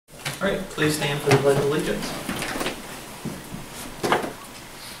All right, please stand for the Pledge of Allegiance.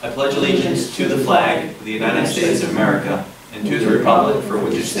 I pledge allegiance to the flag of the United States of America and to the republic for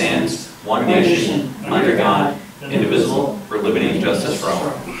which it stands, one nation, under God, indivisible, for liberty and justice for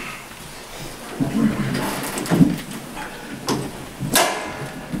all.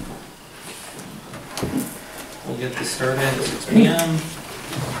 We'll get this started at 6 p.m.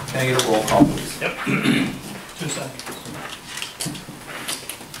 Can I get a roll call, please? Yep. 2 seconds.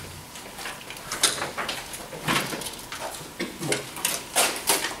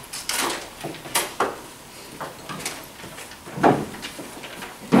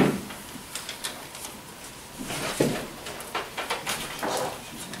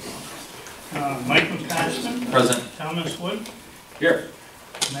 Michael Cashman. Present. Thomas Wood. Here.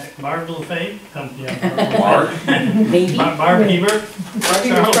 Barb LaFay. Barb. Maybe. Barb Hebert.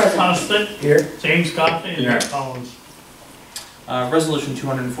 Charles present. Costick. Here. James Coffey. And Here. Rick Collins. Resolution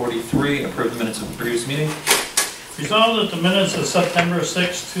 243, approve the minutes of the previous meeting. Resolved that the minutes of September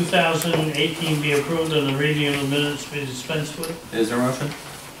 6, 2018 be approved and the reading of the minutes be dispensed with. Is there a motion?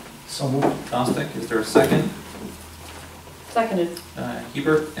 So moved. Costick, is there a second? Seconded.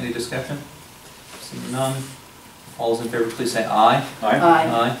 Hebert, any discussion? Seeing none. All those in favor, please say aye.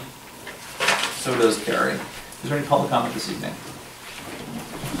 Aye. So does carry. Is there any public comment this evening?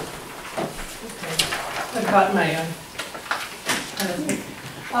 I've got my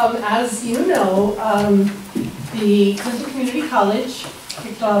as you know, the Clinton Community College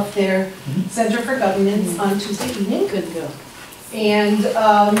kicked off their Center for Governance on Tuesday evening. Good to go. And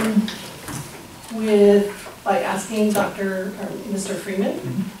by asking Mr.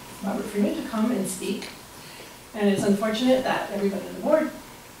 Freeman, Robert Freeman, to come and speak. And it's unfortunate that everybody on the board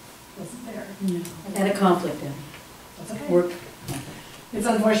wasn't there. No. Had a conflict then. That's okay. Work. It's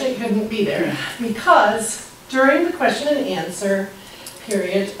unfortunate you couldn't be there because during the question and answer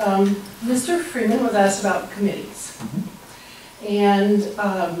period, Mr. Freeman was asked about committees. And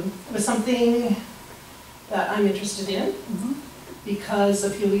it was something that I'm interested in because a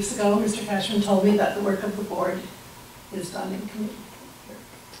few weeks ago, Mr. Cashman told me that the work of the board is done in committee.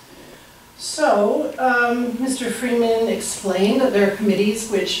 So, Mr. Freeman explained that there are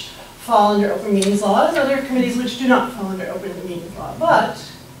committees which fall under open meetings law and other committees which do not fall under open meetings law.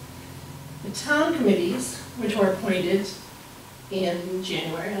 But the town committees, which were appointed in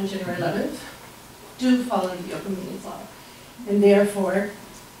January, on January 11th, do fall under the open meetings law. And therefore,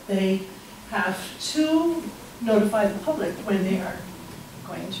 they have to notify the public when they are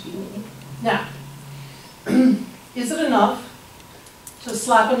going to be meeting. Now, is it enough to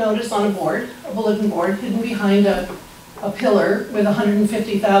slap a notice on a board, a bulletin board, hidden behind a pillar with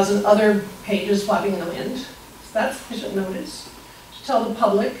 150,000 other pages flapping in the wind? Is that sufficient notice to tell the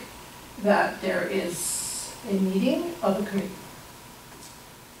public that there is a meeting of a committee?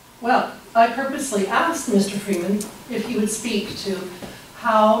 Well, I purposely asked Mr. Freeman if he would speak to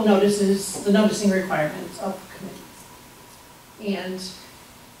how the noticing requirements of committees. And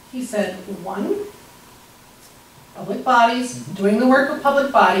he said, one, public bodies, doing the work of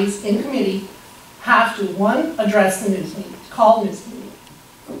public bodies in committee, have to, one, address the news media, call news media,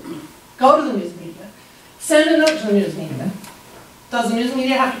 go to the news media, send a note to the news media. Does the news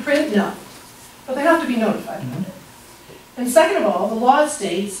media have to print? No. But they have to be notified about it. And second of all, the law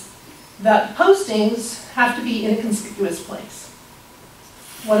states that postings have to be in a conspicuous place.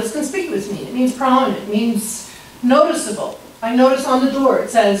 What does conspicuous mean? It means prominent, it means noticeable. I notice on the door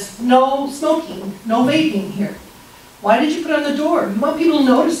it says, no smoking, no vaping here. Why did you put it on the door? You want people to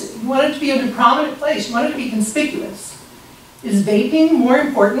notice it. You want it to be in a prominent place. You want it to be conspicuous. Is vaping more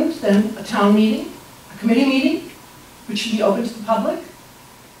important than a town meeting, a committee meeting, which should be open to the public?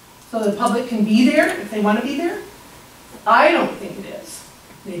 So the public can be there if they want to be there? I don't think it is.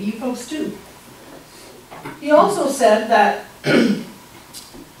 Maybe you folks do. He also said that this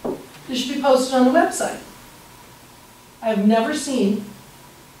should be posted on the website. I've never seen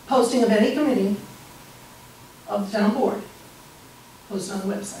posting of any committee of the town board posted on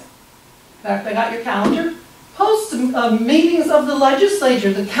the website. In fact, I got your calendar. Post meetings of the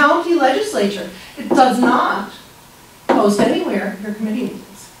legislature, the county legislature. It does not post anywhere your committee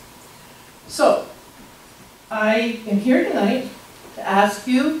meetings. So, I am here tonight to ask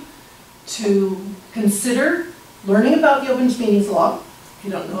you to consider learning about the Open Meetings Law, if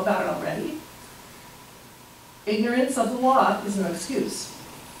you don't know about it already. Ignorance of the law is no excuse.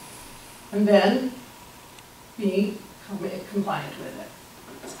 And then be compliant with it.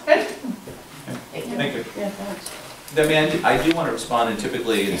 Okay? Thank you. Yeah, thanks. Debbie, I do want to respond, and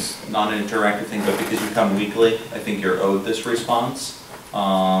typically it's not an interactive thing, but because you come weekly, I think you're owed this response.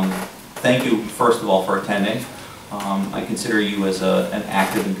 Thank you, first of all, for attending. I consider you as an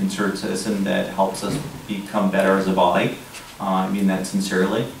active and concerned citizen that helps us become better as a body. I mean that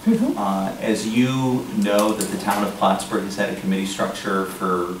sincerely. As you know, that the town of Plattsburgh has had a committee structure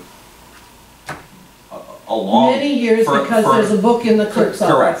for a long... Many years, because there's a book in the clerk's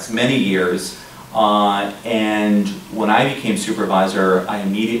office. Correct, many years. And when I became supervisor, I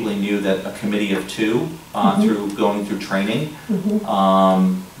immediately knew that a committee of two, through going through training,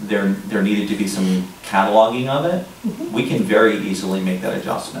 there needed to be some cataloging of it. We can very easily make that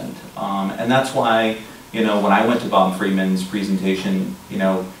adjustment. And that's why, you know, when I went to Bob Freeman's presentation, you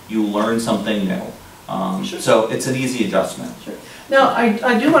know, you learn something new. So it's an easy adjustment. Sure. Now,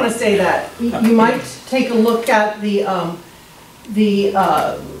 I do want to say that you might take a look at the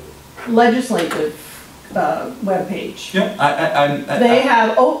legislative webpage. Yeah, They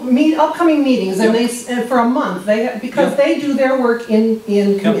have upcoming meetings, and and for a month, because they do their work in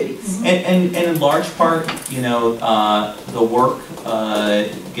committees. And in large part, you know, the work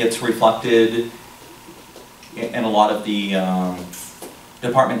gets reflected in a lot of the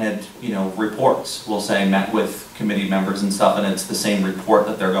department head, you know, reports. We'll say met with committee members and stuff, and it's the same report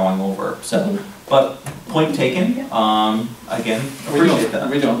that they're going over. So, but point taken. Again, appreciate that.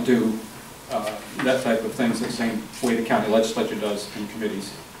 We don't do that type of things the same way the county legislature does in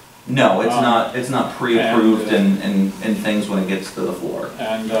committees. No, it's not. It's not pre-approved and things when it gets to the floor.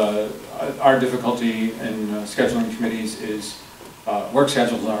 And our difficulty in scheduling committees is work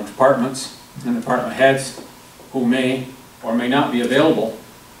schedules in our departments and department heads who may or may not be available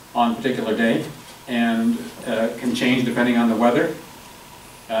on a particular day, and can change depending on the weather.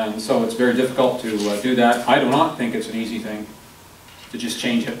 And so it's very difficult to do that. I do not think it's an easy thing to just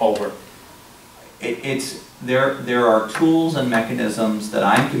change it over. There are tools and mechanisms that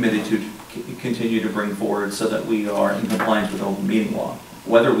I'm committed to continue to bring forward so that we are in compliance with open meeting law.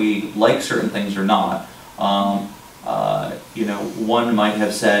 Whether we like certain things or not, you know, one might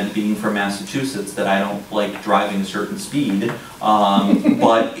have said, being from Massachusetts, that I don't like driving a certain speed,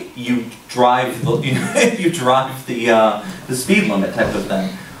 but you drive the the speed limit type of thing.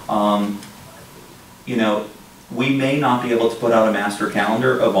 You know, we may not be able to put out a master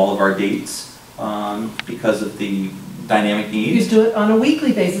calendar of all of our dates because of the dynamic needs. You do it on a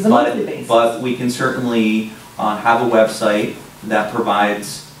weekly basis, a monthly basis. But we can certainly have a website that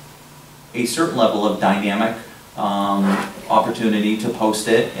provides a certain level of dynamic opportunity to post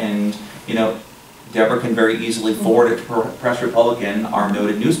it, and you know, Deborah can very easily forward it to Press Republican, our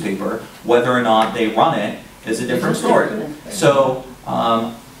noted newspaper. Whether or not they run it is a different story. So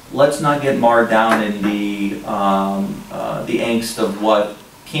let's not get marred down in the angst of what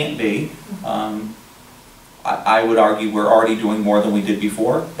can't be. I would argue we're already doing more than we did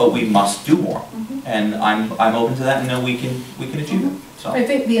before, but we must do more, and I'm open to that, and know we can achieve it. So. I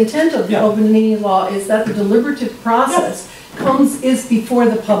think the intent of the open meeting law is that the deliberative process is before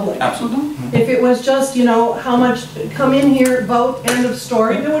the public. Absolutely. If it was just, you know, how much, come in here, vote, end of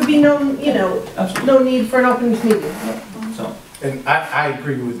story, there would be no, you know, no need for an open meeting. So. And I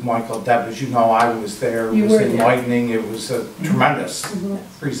agree with Michael. Deb, as you know, I was there. It was there. enlightening. It was a tremendous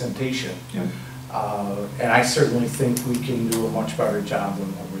presentation. Yeah. And I certainly think we can do a much better job than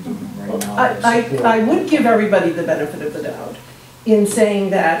what we're doing right now. I would give everybody the benefit of the doubt in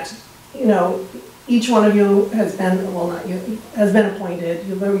saying that, you know, each one of you has been, well, not you, has been appointed.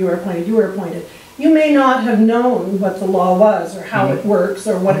 You were appointed, you were appointed. You may not have known what the law was or how it works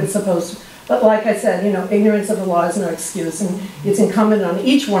or what it's supposed to. But like I said, you know, ignorance of the law is no excuse, and it's incumbent on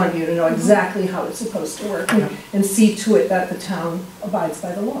each one of you to know exactly how it's supposed to work and see to it that the town abides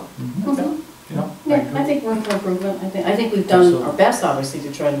by the law. Yeah, I think room for improvement. I think we've done our best, obviously,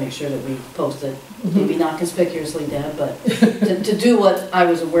 to try to make sure that we post it, maybe not conspicuously, Deb, but to do what I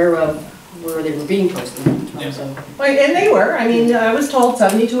was aware of where they were being posted in terms of. Right, and they were. I mean, I was told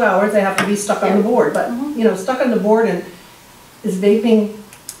 72 hours they have to be stuck on the board, but you know, stuck on the board and is vaping.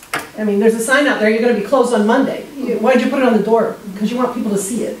 I mean, there's a sign out there, you're going to be closed on Monday. Why'd you put it on the door? Because you want people to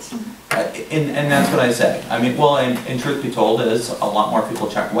see it. And that's what I say. I mean, well, and truth be told is a lot more people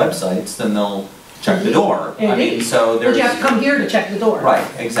check websites than they'll check the door. I mean, so there's. But you have to come here to check the door. Right,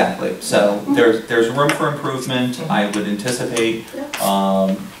 exactly. So there's room for improvement. I would anticipate,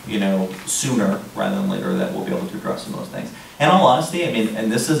 you know, sooner rather than later that we'll be able to address some of those things. In all honesty, I mean,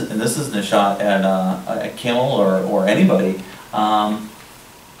 and this isn't a shot at Kimmel or anybody.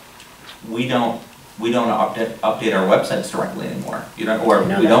 We don't update our websites directly anymore. You know, or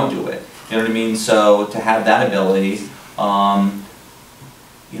we don't do it. You know what I mean? So to have that ability,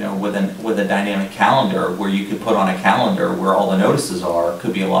 you know, with a dynamic calendar where you could put on a calendar where all the notices are,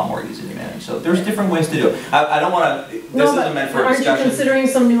 could be a lot more easy to manage. So there's different ways to do it. I don't want to, this isn't meant for a discussion. Aren't you considering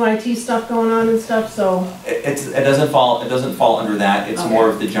some new IT stuff going on and stuff, so? It doesn't fall under that. It's more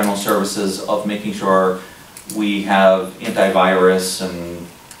of the general services of making sure we have antivirus and.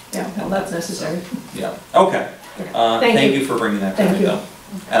 Yeah, well, that's necessary. Yeah, okay. Thank you for bringing that to me though.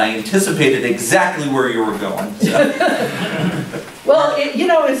 And I anticipated exactly where you were going. So. Well, you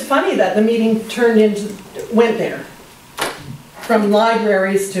know, it's funny that the meeting went there. From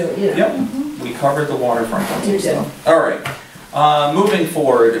libraries to, you know. Yep, we covered the waterfront ones You and did. stuff. All right, moving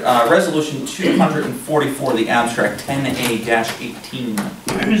forward, resolution 244, the abstract 10A-18.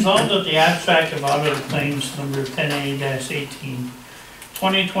 I resolved that the abstract of audit claims number 10A-18,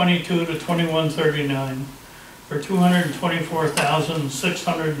 2022 to 2139 for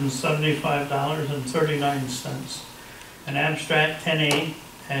 $224,675.39. An abstract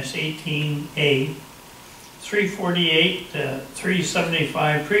 10A-18A, 348 to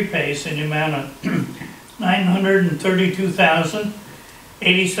 375 prepays in the amount of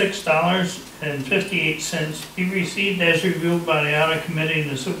 $932,086.58 be received as reviewed by the audit committee, and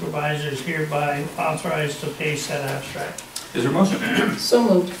the supervisors hereby authorized to pay said abstract. Is there a motion? So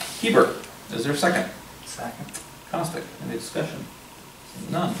moved. Hebert, is there a second? Second. Costick, any discussion?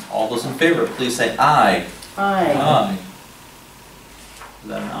 None. All those in favor, please say aye. Aye. Aye. Is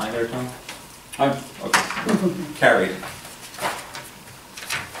that an aye there, Tom? Aye. Okay. Carried.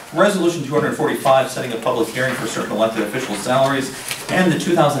 Resolution 245, setting a public hearing for certain elected officials' salaries and the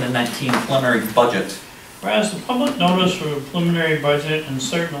 2019 preliminary budget. Whereas the public notice for the preliminary budget and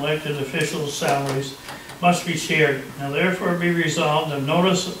certain elected officials' salaries must be shared. Now therefore be resolved, a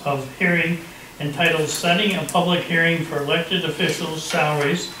notice of hearing entitled Setting a Public Hearing for Elected Officials'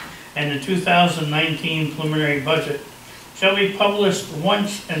 Salaries and the 2019 Preliminary Budget shall be published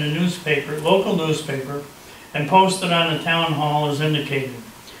once in a newspaper, local newspaper, and posted on the town hall as indicated.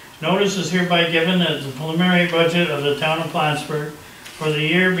 Notice is hereby given that the preliminary budget of the town of Plattsburgh for the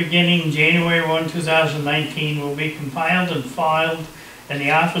year beginning January 1, 2019 will be compiled and filed in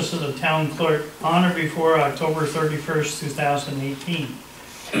the office of the town clerk on or before October 31st, 2018.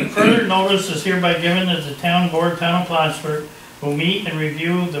 Further notice is hereby given that the town board, town of Plattsburgh, will meet and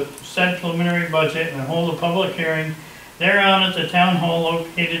review the said preliminary budget and hold a public hearing thereon at the town hall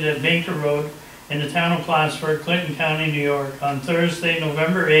located at Baker Road in the town of Plattsburgh, Clinton County, New York, on Thursday,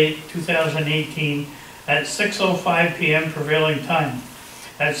 November 8, 2018, at 6:05 p.m. prevailing time.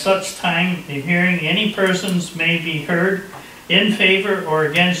 At such time, the hearing, any persons may be heard in favor or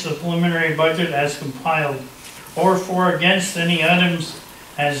against the preliminary budget as compiled, or for or against any items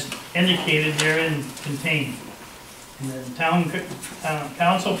as indicated therein contained. And the town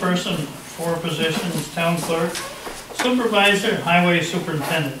council person, 4 positions, town clerk, supervisor, highway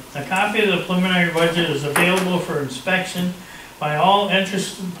superintendent. A copy of the preliminary budget is available for inspection by all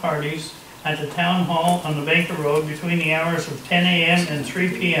interested parties at the town hall on the Baker Road between the hours of 10 a.m. and 3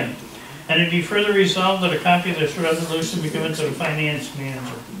 p.m. And it be further resolved that a copy of this resolution be given to the finance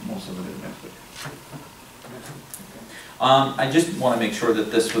manager. I just want to make sure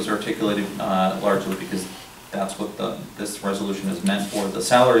that this was articulated largely because that's what this resolution is meant for. The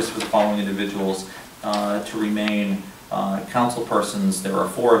salaries for the following individuals to remain council persons, there are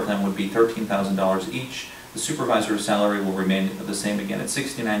 4 of them, would be $13,000 each. The supervisor's salary will remain the same again at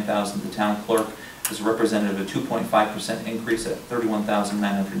 $69,000. The town clerk is a representative of a 2.5% increase at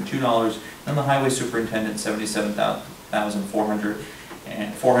 $31,902. And the highway superintendent,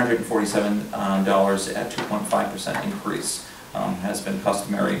 $77,447 at 2.5% increase has been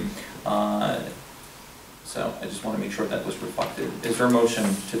customary. So I just want to make sure that was reflected. Is there a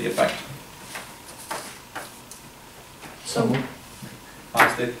motion to the effect? So moved.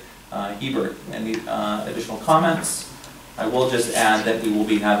 Costick, Hebert, any additional comments? I will just add that we will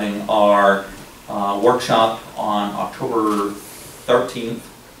be having our workshop on October 13th.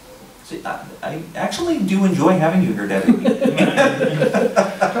 See, I actually do enjoy having you here, Debbie.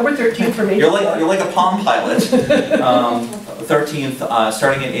 October 13th for me. You're like a Palm Pilot. 13th,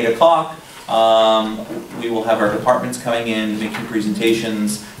 starting at 8 o'clock. We will have our departments coming in, making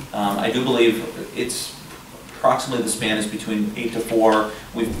presentations. I do believe it's approximately the span is between 8 to 4.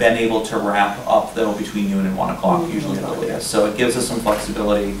 We've been able to wrap up though between noon and 1 o'clock, usually at the latest. So it gives us some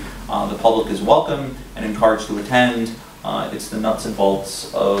flexibility. The public is welcome and encouraged to attend. It's the nuts and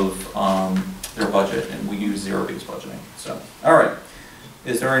bolts of their budget, and we use zero-based budgeting. So, all right.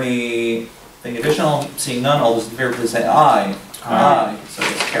 Is there anything additional? Seeing none, all those in favor please say aye. Aye. So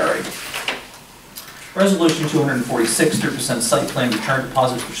it's carried. Resolution 246, 3% site plan return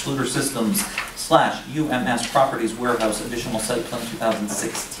deposit for Schluter Systems, UMS Properties Warehouse Additional Site Plan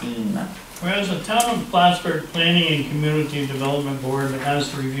 2016. Whereas the Town of Plattsburgh Planning and Community Development Board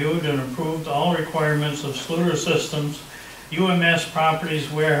has reviewed and approved all requirements of Sluter Systems UMS Properties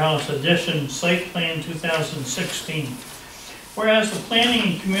Warehouse Addition Site Plan 2016. Whereas the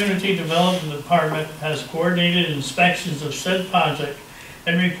Planning and Community Development Department has coordinated inspections of said project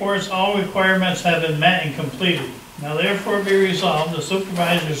and reports all requirements have been met and completed. Now therefore be resolved, the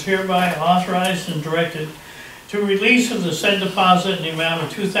supervisors hereby authorized and directed to release of the said deposit in the amount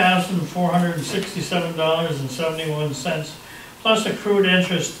of $2,467.71 plus accrued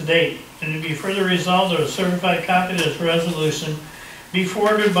interest to date. And to be further resolved that a certified copy of this resolution be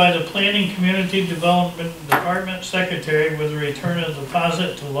forwarded by the Planning Community Development Department Secretary with the return of the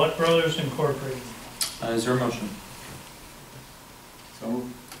deposit to Luck Brothers Incorporated. Is there a motion? So,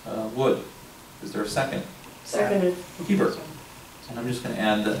 Wood. Is there a second? Seconded. Hebert. And I'm just going to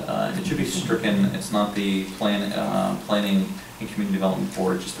add that it should be stricken. It's not the Planning and Community Development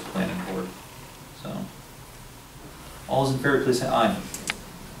Board, just the Planning Board. So, all those in favor, please say aye.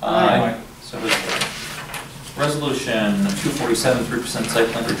 Aye. So is carried. Resolution 247, 3% site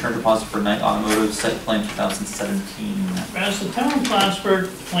plan return deposit for Knight Automotive Site Plan 2017. As the Town of Plattsburgh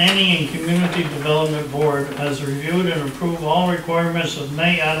Planning and Community Development Board has reviewed and approved all requirements of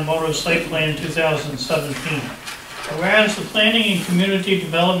Knight Automotive Site Plan 2017. Whereas the Planning and Community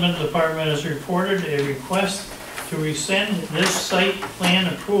Development Department has reported a request to rescind this site plan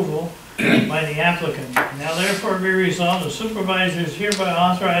approval by the applicant. Now therefore be resolved, the supervisors hereby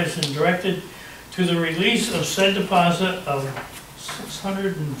authorized and directed to the release of said deposit of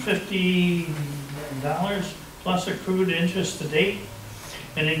 $650 plus accrued interest to date.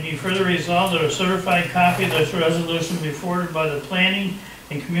 And it be further resolved that a certified copy of this resolution be forwarded by the Planning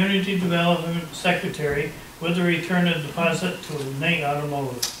and Community Development Secretary with the return of deposit to Knight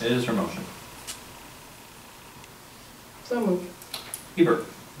Automotive. Is there a motion? So moved. Hebert.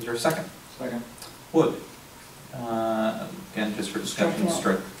 Is there a second? second. Wood. Again, just for discussion,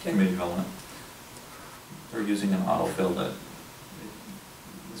 strike community development. They're using an autofill that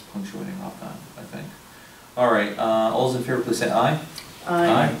is punctuating off that, I think. All right, all those in favor, please say aye.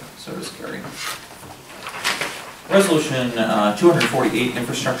 Aye. So does carry. Resolution 248,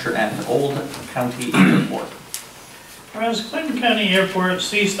 infrastructure at Old County Airport. Whereas Clinton County Airport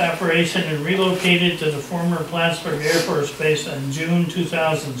ceased operation and relocated to the former Plattsburgh Air Force Base in June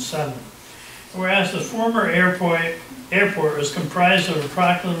 2007. Whereas the former airport is comprised of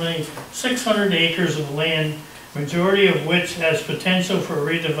approximately 600 acres of land, majority of which has potential for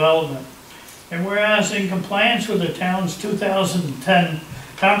redevelopment. And whereas in compliance with the town's 2010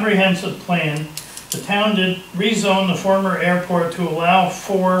 comprehensive plan, the town did rezone the former airport to allow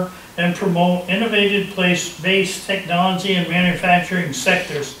for and promote innovative place-based technology and manufacturing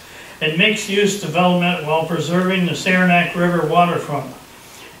sectors and mixed-use development while preserving the Saranac River waterfront.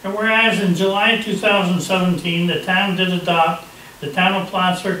 And whereas in July 2017, the town did adopt the Town of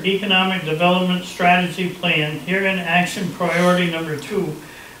Plattsburgh Economic Development Strategy Plan, herein action priority number 2,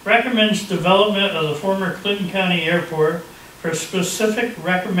 recommends development of the former Clinton County Airport. For specific,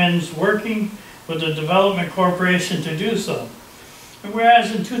 recommends working with the Development Corporation to do so. And whereas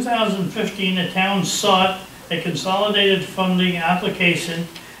in 2015, the town sought a consolidated funding application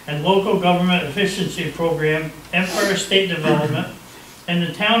and local government efficiency program, Empire State Development, and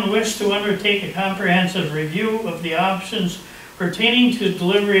the town wished to undertake a comprehensive review of the options pertaining to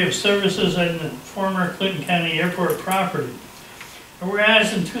delivery of services in the former Clinton County Airport property. And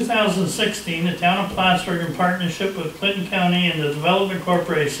whereas in 2016, the Town of Plattsburgh, in partnership with Clinton County and the Development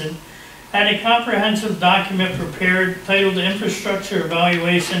Corporation, had a comprehensive document prepared titled Infrastructure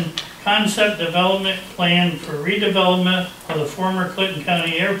Evaluation Concept Development Plan for Redevelopment of the former Clinton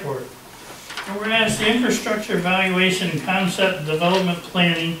County Airport. And whereas the Infrastructure Evaluation and Concept Development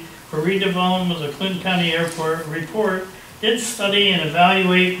Planning for Redevelopment of the Clinton County Airport report did study and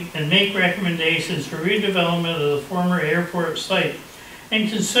evaluate and make recommendations for redevelopment of the former airport site in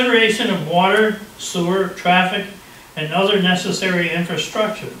consideration of water, sewer, traffic, and other necessary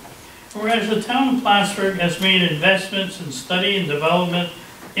infrastructure. Whereas the Town of Plattsburgh has made investments in study and development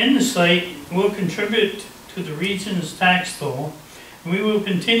in the site and will contribute to the region's tax toll, we will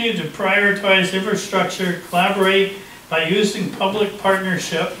continue to prioritize infrastructure, collaborate by using public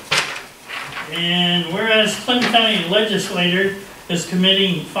partnership. And whereas Clinton County Legislature is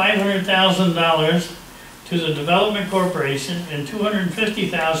committing $500,000 to the Development Corporation and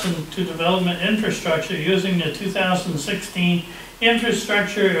 $250,000 to development infrastructure using the 2016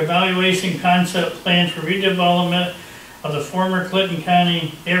 Infrastructure Evaluation Concept Plan for Redevelopment of the former Clinton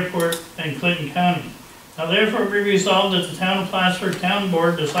County Airport and Clinton County. Now therefore be resolved that the Town of Plattsburgh Town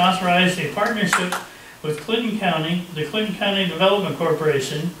Board does authorize a partnership with Clinton County, the Clinton County Development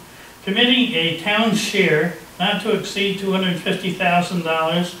Corporation, committing a town share not to exceed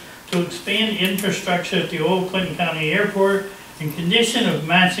 $250,000 to expand infrastructure at the old Clinton County Airport and condition of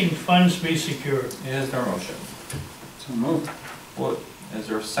matching funds be secured. Is there a motion? So moved. Wood, is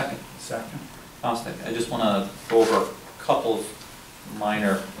there a second? Second. Constant. I just want to go over a couple of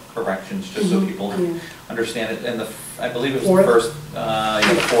minor corrections, just so people Yeah. understand it. And I believe it was Fourth? the first,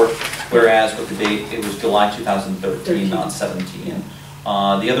 the fourth, whereas with the date, it was July 2013, not 17.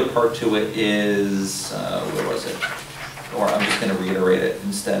 The other part to it is, where was it? Or I'm just going to reiterate it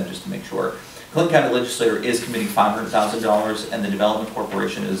instead, just to make sure. Clinton County Legislature is committing $500,000, and the Development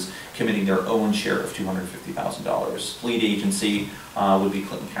Corporation is committing their own share of $250,000. Lead agency would be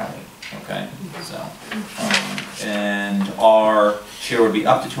Clinton County, okay? So, and our share would be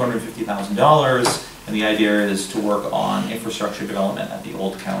up to $250,000, and the idea is to work on infrastructure development at the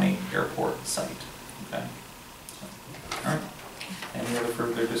Old County Airport site, okay? So, all right. Any other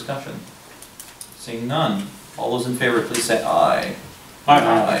further discussion? Seeing none, all those in favor, please say aye.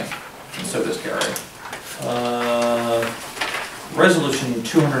 Aye. And so does Gary. Resolution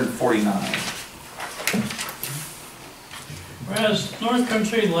 249. Whereas North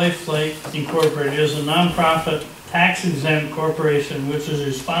Country Life Flight Incorporated is a nonprofit tax-exempt corporation which is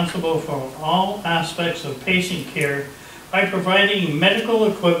responsible for all aspects of patient care by providing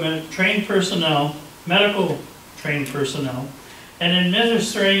medical equipment, medical trained personnel, and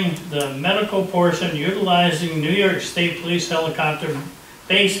administering the medical portion utilizing New York State Police helicopter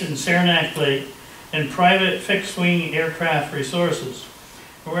based in Saranac Lake and private fixed-wing aircraft resources.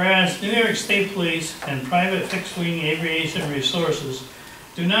 Whereas New York State Police and private fixed-wing aviation resources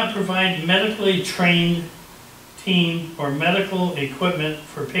do not provide medically trained team or medical equipment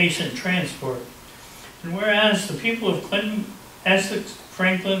for patient transport. And whereas the people of Clinton, Essex,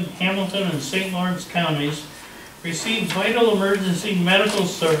 Franklin, Hamilton, and St. Lawrence counties receive vital emergency medical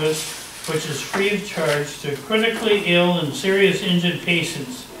service which is free of charge to critically ill and serious injured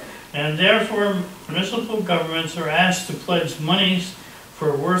patients, and therefore municipal governments are asked to pledge monies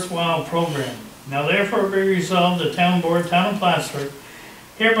for a worthwhile program. Now therefore be resolved, the Town Board, Town of Plattsburgh,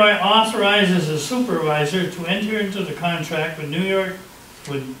 hereby authorizes a supervisor to enter into the contract with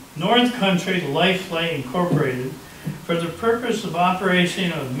North Country Life Flight Incorporated for the purpose of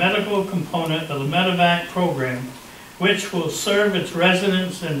operation of medical component of the Medevac program, which will serve its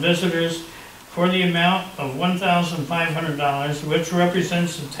residents and visitors for the amount of $1,500, which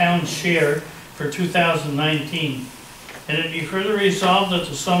represents the town's share for 2019. And it be further resolved that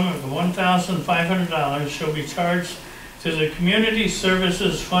the sum of $1,500 shall be charged to the Community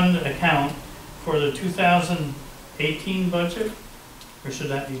Services Fund account for the 2018 budget, or should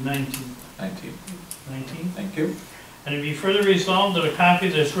that be 19? 19. 19? Thank you. And it be further resolved that a copy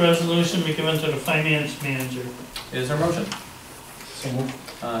of this resolution be given to the finance manager. Is there a motion? So moved.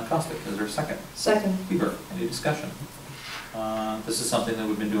 Costick, is there a second? Second. Weaver, any discussion? This is something that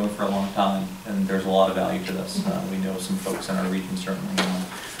we've been doing for a long time, and there's a lot of value to this. We know some folks in our region certainly,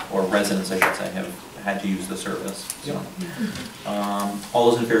 or residents, I should say, have had to use the service. So,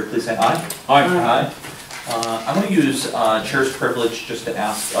 all those in favor, please say aye. Aye. I'm going to use chair's privilege just to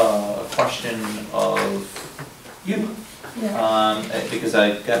ask a question of you. Because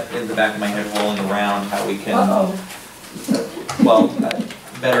I got in the back of my head rolling around how we can,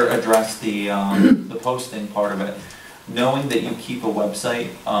 better address the posting part of it. Knowing that you keep a website,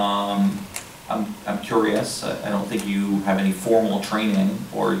 I'm curious. I don't think you have any formal training,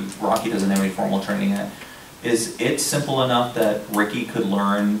 or Rocky doesn't have any formal training in it. Is it simple enough that Ricky could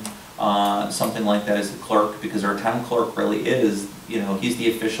learn something like that as the clerk? Because our town clerk really is, he's the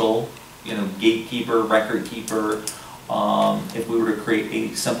official, gatekeeper, record keeper. If we were to create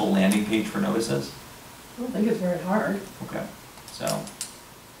a simple landing page for notices? I don't think it's very hard. Okay, so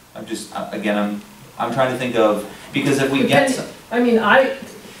I'm just, again, I'm trying to think of, because if we get some. I mean, I'm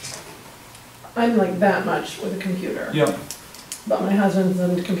like that much with a computer. Yep. But my husband's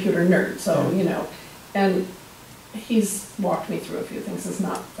a computer nerd, so, and he's walked me through a few things. It's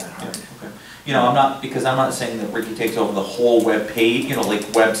not that hard. Okay. I'm not saying that Ricky takes over the whole web page, like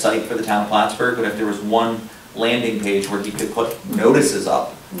website for the town of Plattsburgh, but if there was one landing page where he could put notices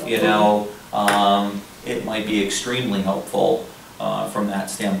up, it might be extremely helpful from that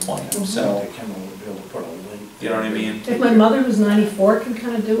standpoint. So, you know what I mean? If my mother who's 94 can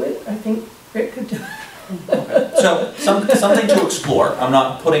kind of do it, I think Rick could do it. Okay. So something to explore. I'm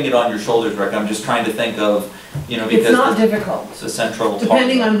not putting it on your shoulders, Rick. I'm just trying to think of, you know, It's not because difficult, it's a central part.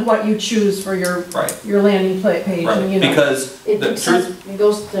 depending on what you choose for Right, your landing page, right, you know. because It the truth, it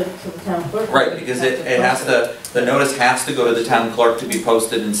goes to the town clerk. right, because it has to, the notice has to go to the town clerk to be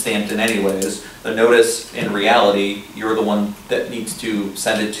posted and stamped in anyways. The notice, in reality, you're the one that needs to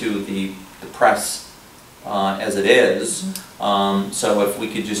send it to the press as it is. So if we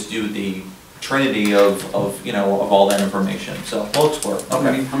could just do the trinity of you know, of all that information, so we'll explore. How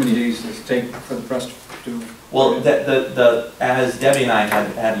many days does it take for the press to? Well, as Debbie and I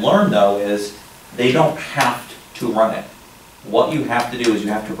had learned though, is they don't have to run it. What you have to do is you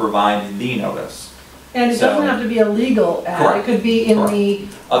have to provide the notice And it doesn't have to be a legal ad, it Correct. could be in the.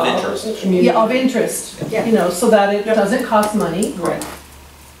 of interest. Yeah, of interest, Yeah. you know, so that it doesn't cost money. Correct.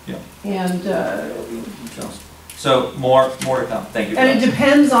 And, So more to come, thank you for and it that.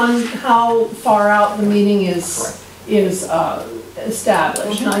 depends on how far out the meeting Correct. is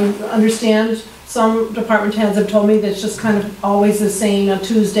established. And I understand some department heads have told me that it's just kind of always the same, a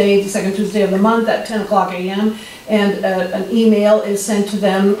Tuesday, the second Tuesday of the month at 10 o'clock a.m. And an email is sent to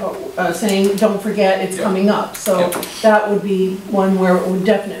them saying, don't forget, it's Yep. coming up. So Yep. that would be one where it would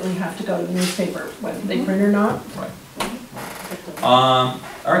definitely have to go to the newspaper, whether they print or not.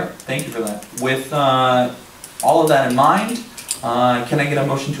 All right, thank you for that. With all of that in mind, can I get a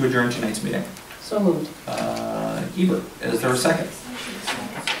motion to adjourn tonight's meeting? So moved. Hebert, is there a second?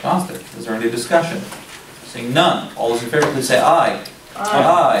 Costick, is there any discussion? Seeing none, all those in favor, please say aye.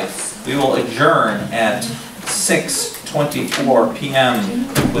 Aye. We will adjourn at 6:24 p.m.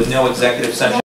 with no executive session.